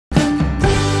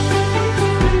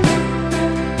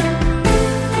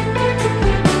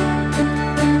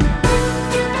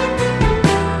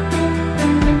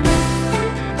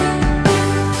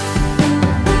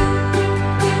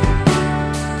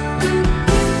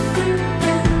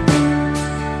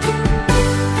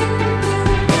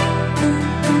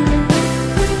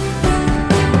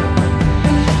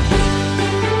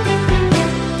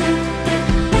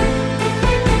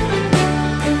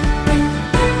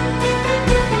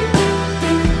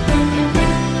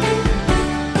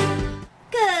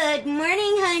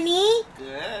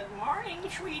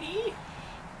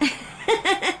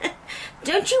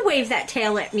wave that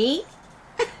tail at me.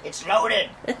 It's loaded.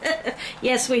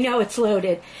 Yes, we know it's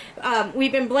loaded.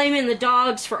 We've been blaming the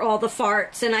dogs for all the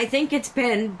farts, and I think it's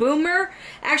been Boomer.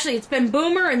 Actually, it's been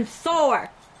Boomer and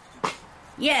Thor.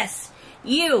 Yes,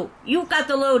 you got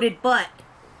the loaded butt.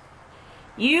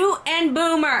 You and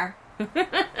Boomer.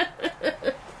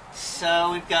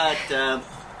 So we've got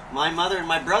my mother and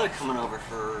my brother coming over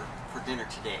for dinner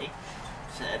today.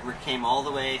 So Edward came all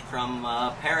the way from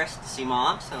Paris to see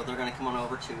Mom, so they're going to come on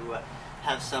over to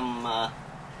have some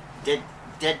dead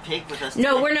pig with us today.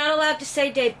 No, we're not allowed to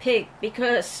say dead pig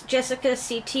because Jessica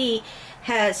CT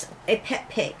has a pet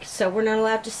pig, so we're not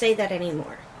allowed to say that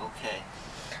anymore. Okay.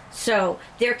 So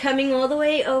they're coming all the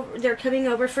way over. They're coming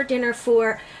over for dinner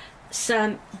for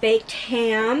some baked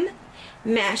ham,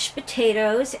 mashed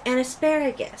potatoes, and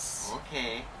asparagus.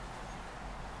 Okay.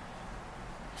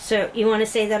 So you want to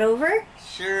say that over?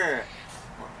 Sure.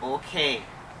 Okay.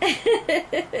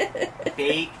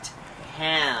 Baked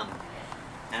ham.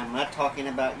 I'm not talking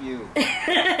about you.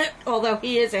 Although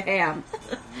he is a ham.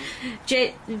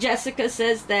 Jessica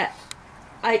says that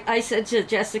I said to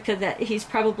Jessica that he's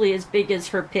probably as big as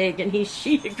her pig, and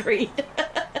she agreed.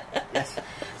 Yes.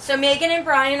 So Megan and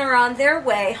Brian are on their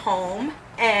way home,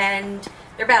 and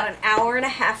they're about an hour and a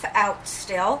half out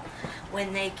still.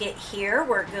 When they get here,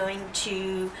 we're going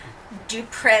to do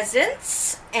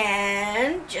presents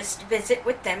and just visit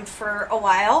with them for a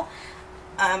while.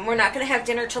 We're not going to have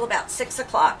dinner till about 6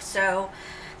 o'clock, so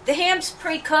the ham's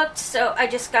pre-cooked, so I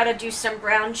just got to do some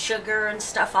brown sugar and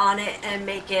stuff on it and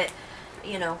make it,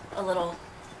 you know, a little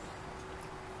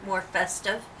more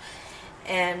festive.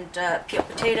 And peel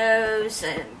potatoes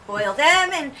and boil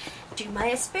them and do my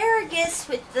asparagus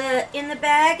with in the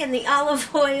bag and the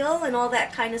olive oil and all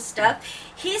that kind of stuff.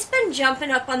 He's been jumping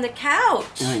up on the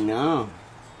couch. I know.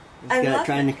 He's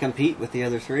trying to compete with the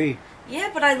other three.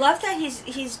 Yeah, but I love that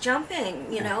he's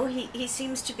jumping. You know, he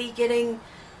seems to be getting,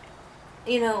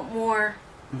 you know, more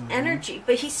energy,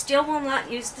 but he still will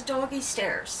not use the doggy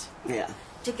stairs. Yeah.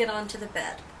 To get onto the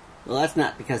bed. Well, that's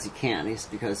not because he can't. It's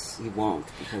because he won't.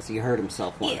 Because he hurt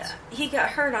himself once. Yeah, he got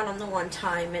hurt on him the one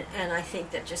time, and I think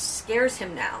that just scares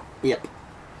him now. Yep.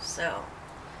 So,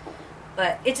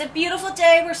 but it's a beautiful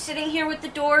day. We're sitting here with the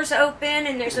doors open,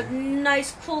 and there's a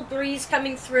nice cool breeze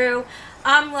coming through.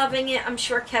 I'm loving it. I'm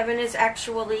sure Kevin is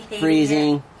actually hating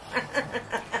freezing.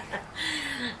 It.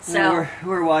 So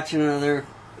we're watching another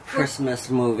Christmas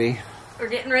movie. We're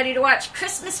getting ready to watch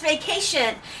Christmas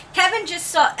Vacation. Kevin just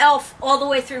saw Elf all the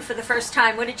way through for the first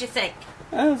time. What did you think?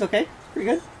 It was okay. Pretty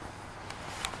good.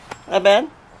 Not bad. A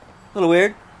little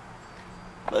weird.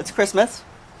 But it's Christmas.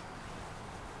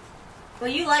 Well,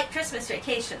 you like Christmas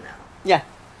Vacation, though. Yeah.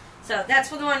 So that's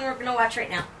the one we're going to watch right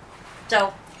now.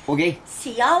 So, okay.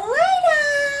 See y'all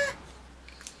later.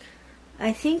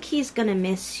 I think he's going to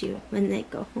miss you when they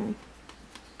go home.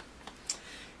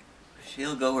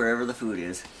 She'll go wherever the food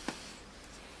is.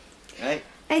 Right?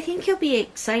 I think he'll be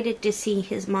excited to see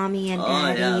his mommy and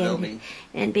daddy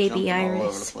and baby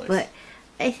Iris. But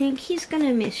I think he's going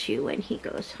to miss you when he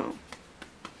goes home.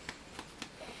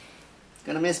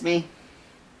 Gonna miss me?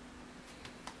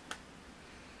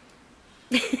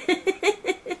 I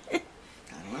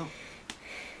don't know.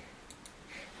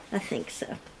 I think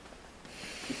so.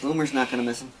 Boomer's not gonna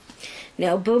miss him.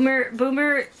 No,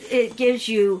 Boomer, it gives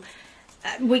you...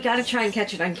 we got to try and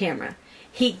catch it on camera.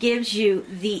 He gives you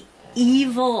the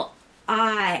evil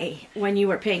eye when you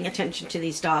were paying attention to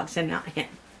these dogs and not him.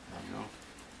 I know.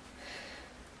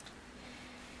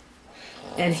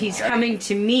 And he's coming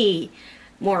to me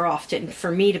more often for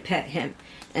me to pet him.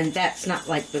 And that's not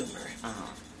like Boomer.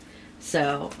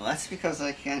 So... Well, that's because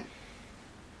I can't...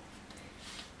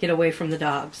 Get away from the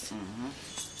dogs.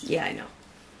 Mm-hmm. Yeah, I know.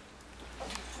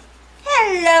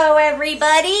 Hello,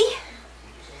 everybody.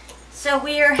 So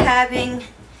we are having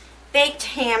baked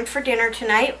ham for dinner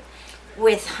tonight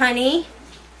with honey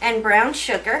and brown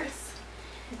sugar.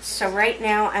 So right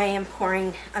now I am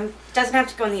pouring, doesn't have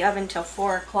to go in the oven until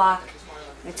 4 o'clock.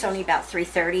 It's only about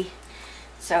 3:30.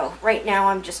 So right now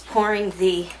I'm just pouring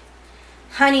the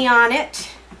honey on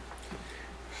it.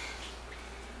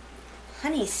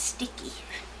 Honey's sticky.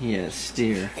 Yes,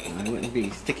 dear. I wouldn't be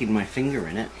sticking my finger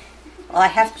in it. Well, I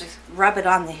have to rub it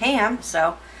on the ham,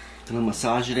 so... And I'll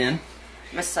massage it in?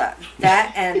 Massage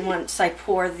that, and once I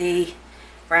pour the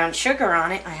brown sugar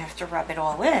on it, I have to rub it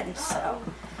all in, so...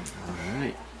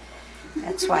 Alright.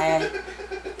 That's why I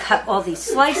cut all these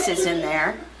slices in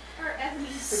there,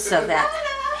 so that...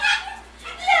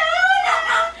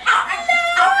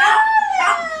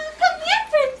 Come here,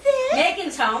 princess!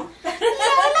 Megan's home.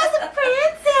 Lola's a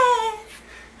princess!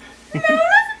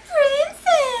 Lola's a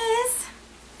princess!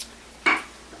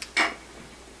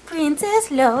 Princess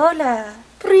Lola.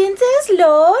 Princess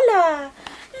Lola.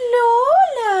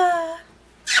 Lola.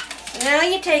 Now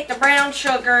you take the brown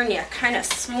sugar and you kind of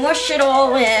smush it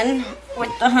all in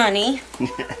with the honey.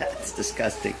 It's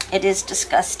disgusting. It is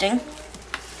disgusting.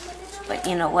 But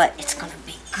you know what? It's going to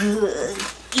be good.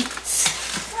 Eats.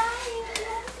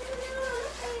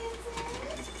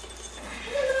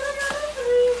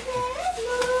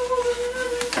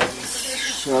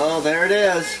 So there it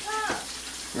is.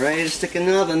 Ready to stick in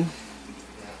the oven.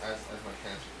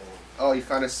 Oh, you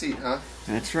found a seat, huh?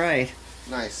 That's right.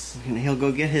 Nice. And he'll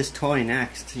go get his toy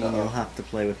next. And you'll have to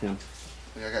play with him.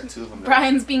 Yeah, I got 2 of them.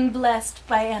 Brian's being blessed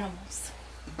by animals.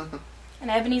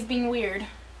 And Ebony's being weird.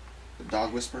 The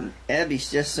dog whisperer. Abby's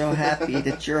just so happy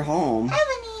that you're home.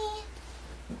 Ebony.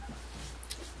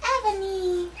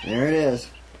 Ebony. There it is.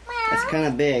 That's kind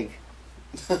of big.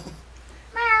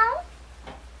 Meow.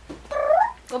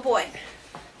 Good boy.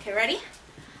 Okay, ready?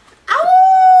 Ow!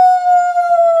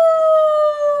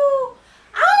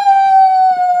 Ow! Ow!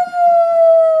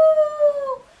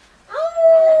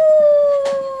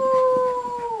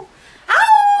 Ow!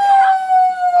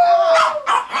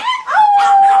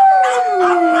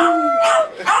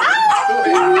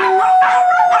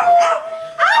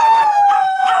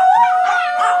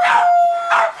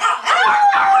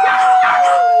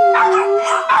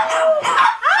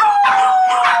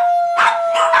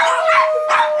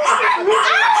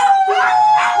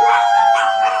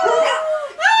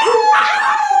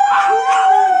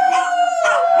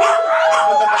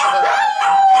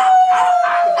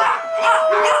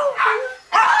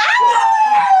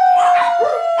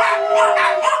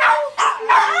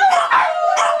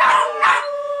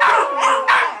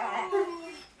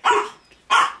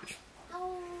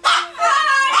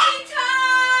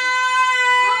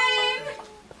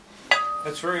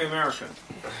 That's very American.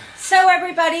 So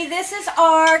everybody, this is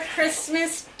our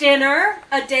Christmas dinner,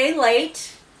 a day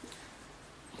late.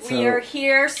 We are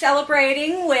here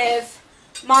celebrating with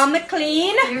Mom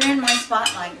McLean. You're in my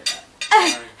spotlight.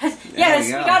 Yes,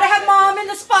 we gotta have Mom in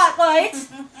the spotlight.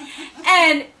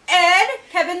 And Ed,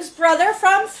 Kevin's brother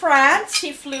from France.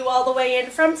 He flew all the way in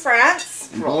from France.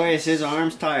 And boy, is his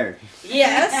arms tired.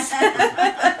 Yes.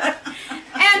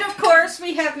 And of course,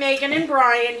 we have Megan and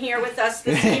Brian here with us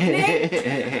this evening.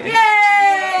 Yay!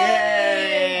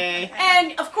 Yay!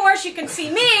 And of course, you can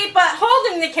see me, but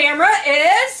holding the camera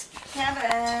is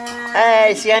Kevin.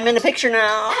 Hey, see, I'm in the picture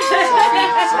now.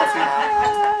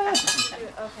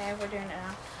 Okay, we're doing it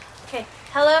now. Okay,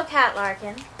 hello, Cat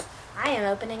Larkin. I am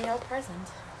opening your present.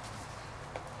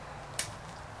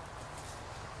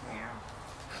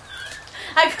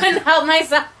 I couldn't help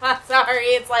myself. I'm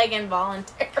sorry. It's like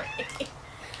involuntary.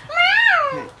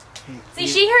 Meow. See,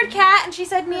 she heard cat and she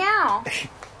said meow.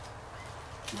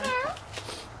 Meow.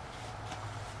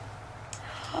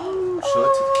 Oh, show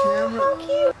it to the camera.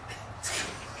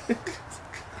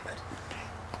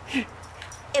 Cute.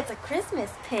 It's a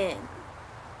Christmas pin.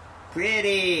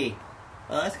 Pretty.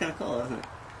 Oh, that's kind of cool, isn't it?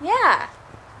 Yeah,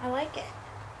 I like it.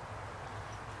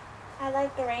 I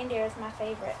like the reindeer. It's my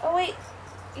favorite. Oh wait,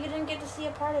 you didn't get to see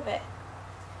a part of it.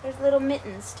 There's little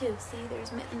mittens too. See,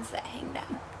 there's mittens that hang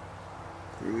down.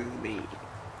 Ruby.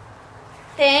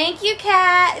 Thank you,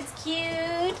 Cat. It's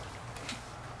cute.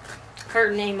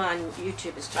 her name on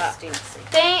YouTube is Justina C.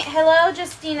 Hello,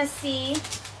 Justina C.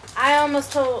 I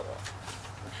almost told.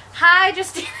 Hi,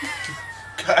 Justina.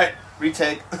 Cut.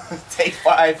 Retake. Take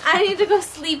 5. I need to go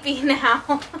sleepy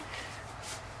now.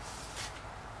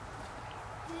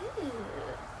 Ooh.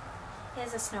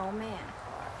 Here's a snowman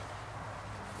card.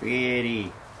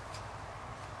 Pretty.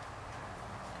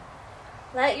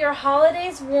 Let your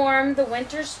holidays warm, the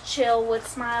winters chill with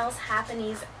smiles,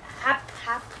 happiness. I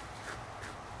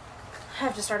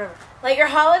have to start over. Let your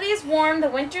holidays warm, the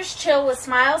winters chill with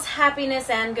smiles, happiness,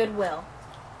 and goodwill.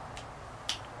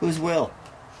 Who's Will?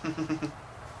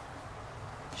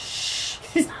 Shh,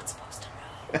 he's not supposed to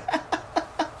know.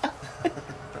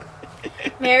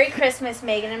 Merry Christmas,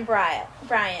 Megan and Brian.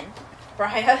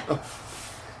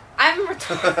 I'm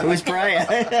retarded. Who's Brian?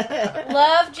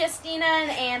 Love, Justina and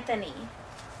Anthony.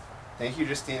 Thank you,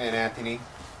 Justina and Anthony.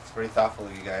 It's very thoughtful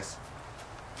of you guys.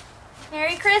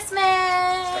 Merry Christmas!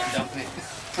 Start dumping it.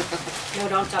 No,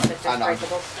 don't dump it. Just know.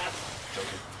 breakable stuff.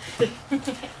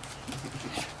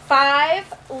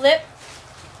 5 lip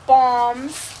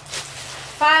balms.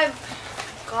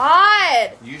 5.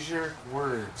 God! Use your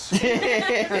words.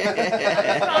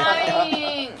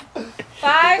 Crying.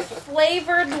 5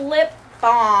 flavored lip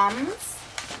balms.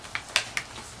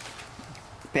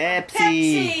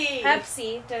 Pepsi.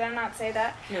 Pepsi. Did I not say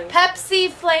that? No. Pepsi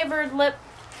flavored lip.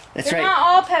 That's They're right. not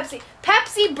all Pepsi.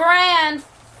 Pepsi brand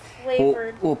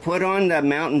flavored. We'll put on the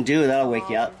Mountain Dew. That'll wake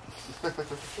you up.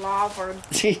 Flopper.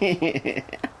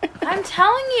 I'm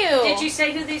telling you. Did you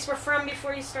say who these were from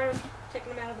before you started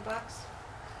taking them out of the box?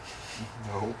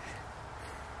 No.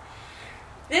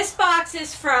 This box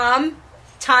is from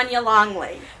Tanya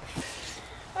Longley.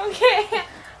 Okay,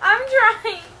 I'm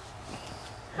trying.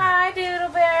 Hi, Doodle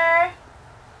Bear.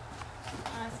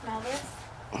 Want to smell this?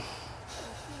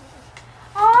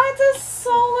 Oh, it's a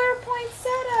solar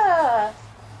poinsettia.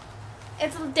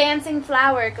 It's a dancing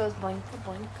flower. It goes boinka,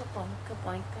 boinka, boinka,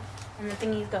 boinka. And the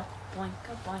thingies go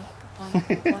boinka, boinka,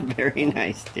 boinka, boinka. Very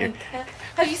nice, dear. Boinka.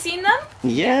 Have you seen them?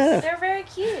 Yeah. They're very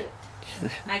cute.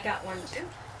 I got one too.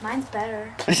 Mine's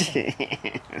better.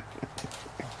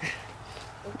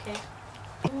 Okay.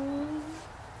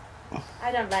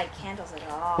 I don't like candles at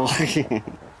all.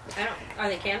 Are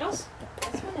they candles?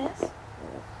 This one is.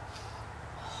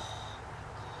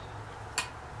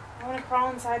 I want to crawl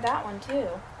inside that one too.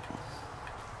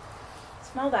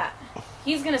 Smell that.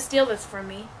 He's gonna steal this from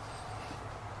me.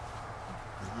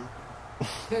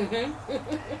 Mm-hmm.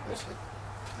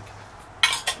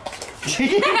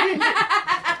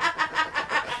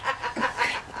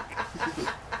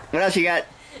 What else you got?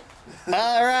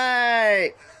 All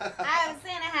right. I have a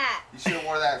Santa hat. You should have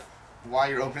wore that while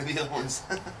you're opening the other ones.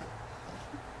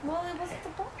 Well, it was at the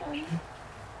bottom.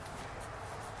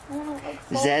 I wanna, like,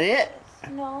 Is that it?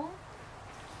 this. No.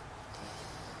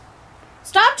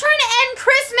 Stop trying to end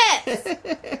Christmas!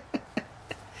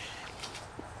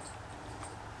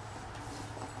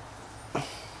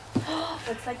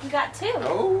 Looks like you got two.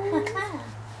 Oh.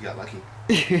 You got lucky.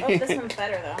 Oh, this one's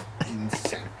better though.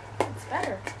 Insane. It's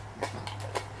better.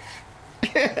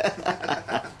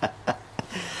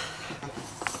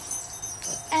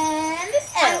 And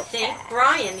I think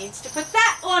Brian needs to put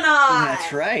that one on.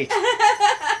 That's right.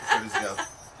 There we go.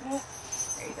 There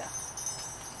you go.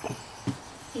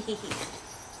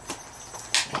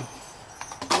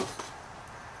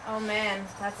 Oh man,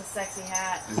 that's a sexy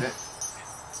hat. Is it?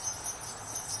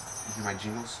 You hear my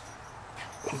jingles?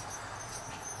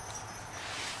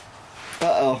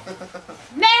 Uh-oh.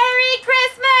 Merry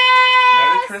Christmas!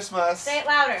 Merry Christmas! Say it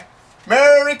louder.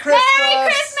 Merry Christmas! Merry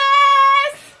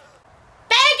Christmas!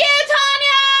 Thank you,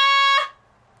 Tanya!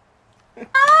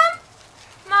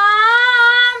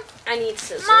 Mom! I need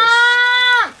scissors.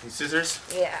 Mom! Need scissors?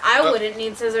 Yeah. I wouldn't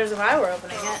need scissors if I were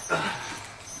opening it.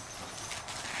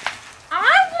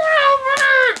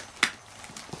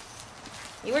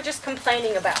 You were just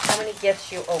complaining about how many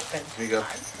gifts you opened. Here you go.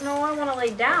 No, I want to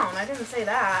lay down. I didn't say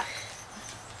that.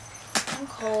 I'm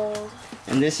cold.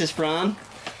 And this is from?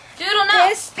 Doodle, no.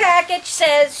 This package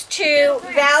says to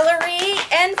Valerie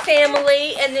and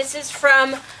family, and this is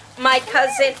from my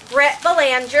cousin Brett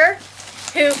Belanger,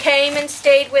 who came and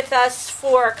stayed with us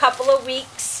for a couple of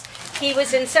weeks. He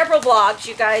was in several vlogs,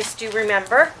 you guys do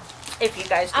remember, if you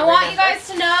guys do I want you guys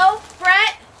to know,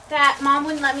 Brett, that Mom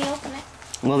wouldn't let me open it.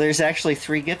 Well, there's actually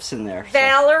 3 gifts in there. So.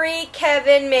 Valerie,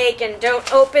 Kevin, Megan,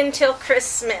 don't open till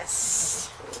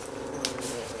Christmas.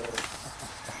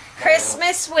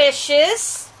 Christmas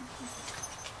wishes.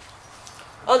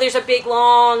 Oh, there's a big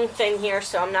long thing here,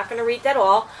 so I'm not going to read that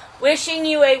all. Wishing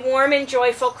you a warm and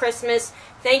joyful Christmas.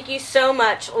 Thank you so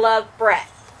much. Love, Brett.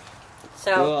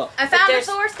 So Cool. I found the there's-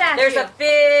 Thor statue. There's a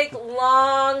big,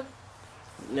 long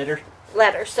Litter.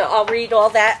 letter, so I'll read all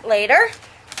that later.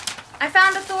 I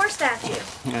found a Thor statue.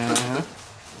 Uh-huh.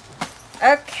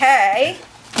 Okay.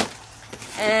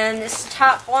 And this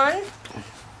top one.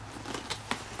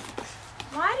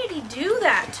 Why did he do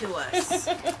that to us?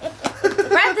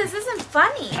 Brett, this isn't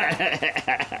funny.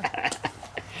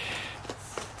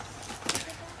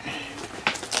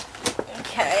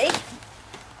 Okay.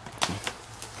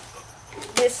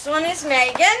 This one is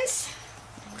Megan's.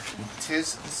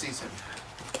 'Tis the season.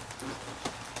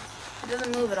 It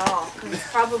doesn't move at all, because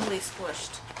it's probably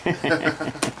squished.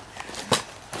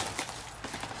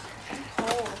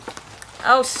 Cold.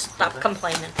 Oh, stop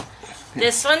complaining.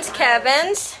 This one's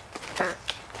Kevin's.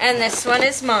 And this one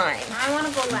is mine. I want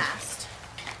to go last.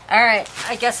 Alright,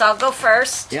 I guess I'll go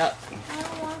first. Yep. I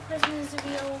don't want Christmas to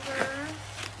be over.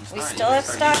 We still have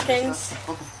stockings.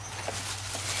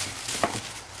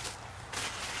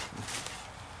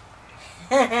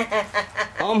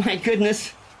 Oh my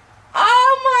goodness.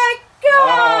 Oh my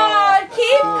God!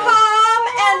 Keep calm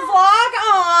and vlog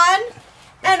on.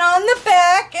 And on the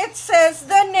back it says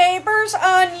the neighbors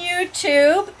on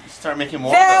YouTube. Start making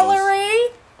more of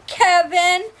Valerie,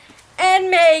 Kevin, and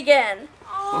Megan.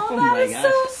 Oh, Oh that my is so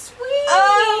gosh. sweet.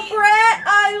 Oh, Brett,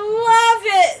 I love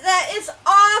it. That is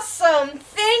awesome.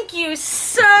 Thank you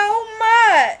so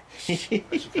much.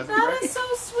 those. That is so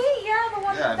sweet. Yeah, the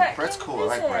one Yeah, that Brett's came cool. I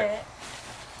like visit. Brett.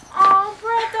 Oh,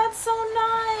 Brett, that's so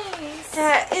nice.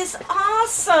 That is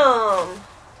awesome.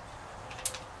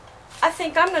 I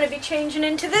think I'm going to be changing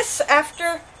into this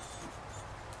after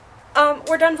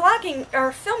we're done vlogging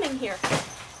or filming here.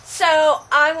 So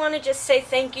I want to just say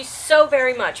thank you so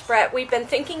very much, Brett. We've been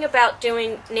thinking about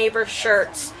doing neighbor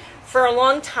shirts for a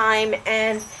long time,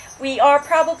 and we are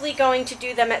probably going to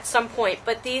do them at some point,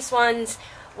 but these ones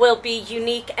will be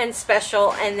unique and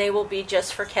special, and they will be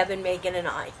just for Kevin, Megan, and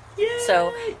I. Yay!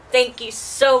 So thank you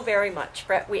so very much,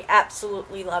 Brett. We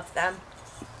absolutely love them.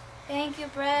 Thank you,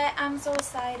 Brett. I'm so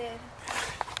excited.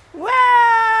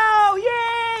 Wow!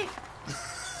 Yay!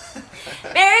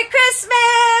 Merry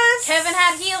Christmas! Kevin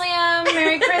had helium.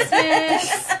 Merry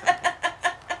Christmas.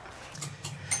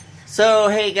 So,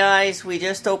 hey guys, we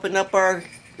just opened up our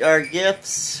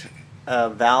gifts.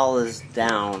 Val is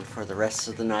down for the rest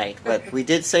of the night, but we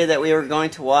did say that we were going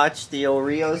to watch the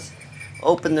Oreos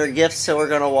open their gifts, so we're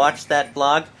going to watch that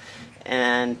vlog.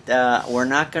 And we're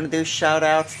not going to do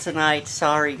shout-outs tonight.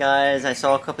 Sorry, guys. I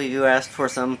saw a couple of you asked for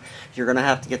some. You're going to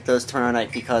have to get those tomorrow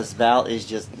night because Val is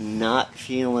just not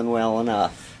feeling well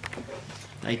enough.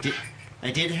 I did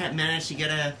manage to get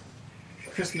a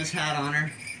Christmas hat on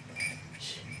her.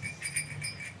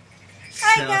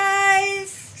 Hi,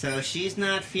 guys! So she's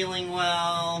not feeling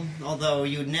well, although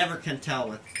you never can tell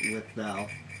with Val.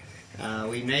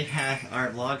 We may have our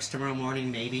vlogs tomorrow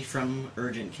morning, maybe from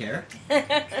urgent care.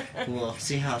 We'll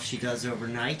see how she does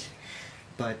overnight.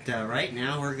 But right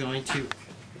now we're going to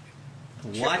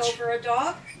watch over a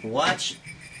dog. Watch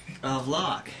a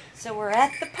vlog. So we're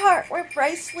at the part where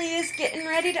Bryce Lee is getting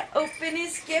ready to open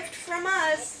his gift from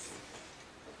us.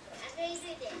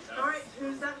 Alright,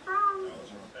 who's that from?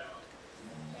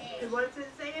 What's it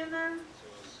say in there? It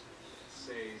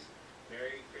says,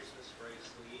 Merry Christmas, Bryce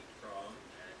Lee from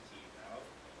teammegann,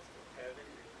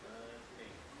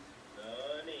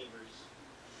 the neighbors.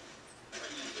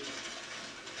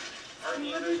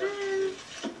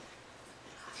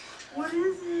 What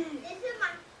is it? This is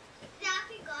my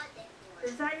Daffy got it for.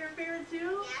 Is that your favorite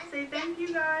too? Yes. Say thank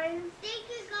you, guys. Thank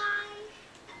you, guys.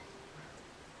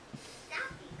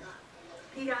 Daffy got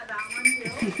it. He got that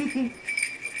one too.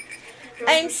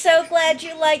 I'm so glad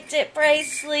you liked it,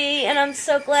 Bryce Lee, and I'm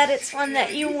so glad it's one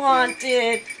that you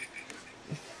wanted.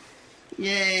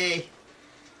 Yay!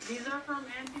 These are from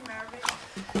Auntie Marvick.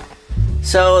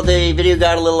 So the video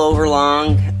got a little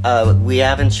overlong. We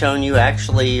haven't shown you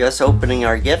actually us opening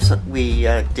our gifts. We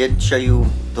did show you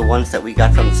the ones that we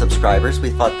got from the subscribers. We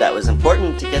thought that was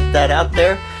important to get that out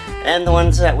there. And the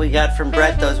ones that we got from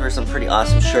Brett, those were some pretty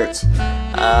awesome shirts.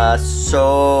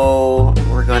 So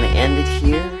we're going to end it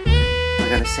here.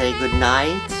 We're going to say good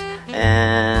night.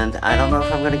 And I don't know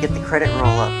if I'm going to get the credit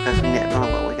roll up because we don't know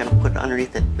what we're going to put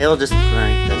underneath it. Maybe we'll just put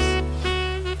underneath this.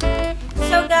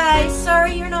 So guys,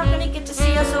 sorry you're not going to get to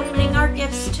see us opening our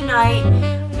gifts tonight.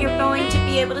 You're going to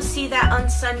be able to see that on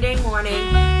Sunday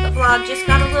morning. The vlog just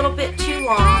got a little bit too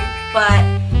long, but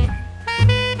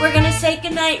we're going to say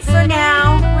goodnight for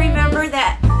now. Remember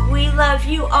that we love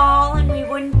you all and we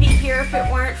wouldn't be here if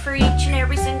it weren't for each and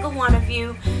every single one of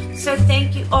you. So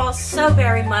thank you all so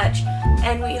very much,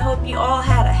 and we hope you all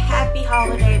had a happy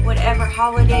holiday, whatever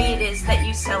holiday it is that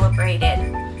you celebrated.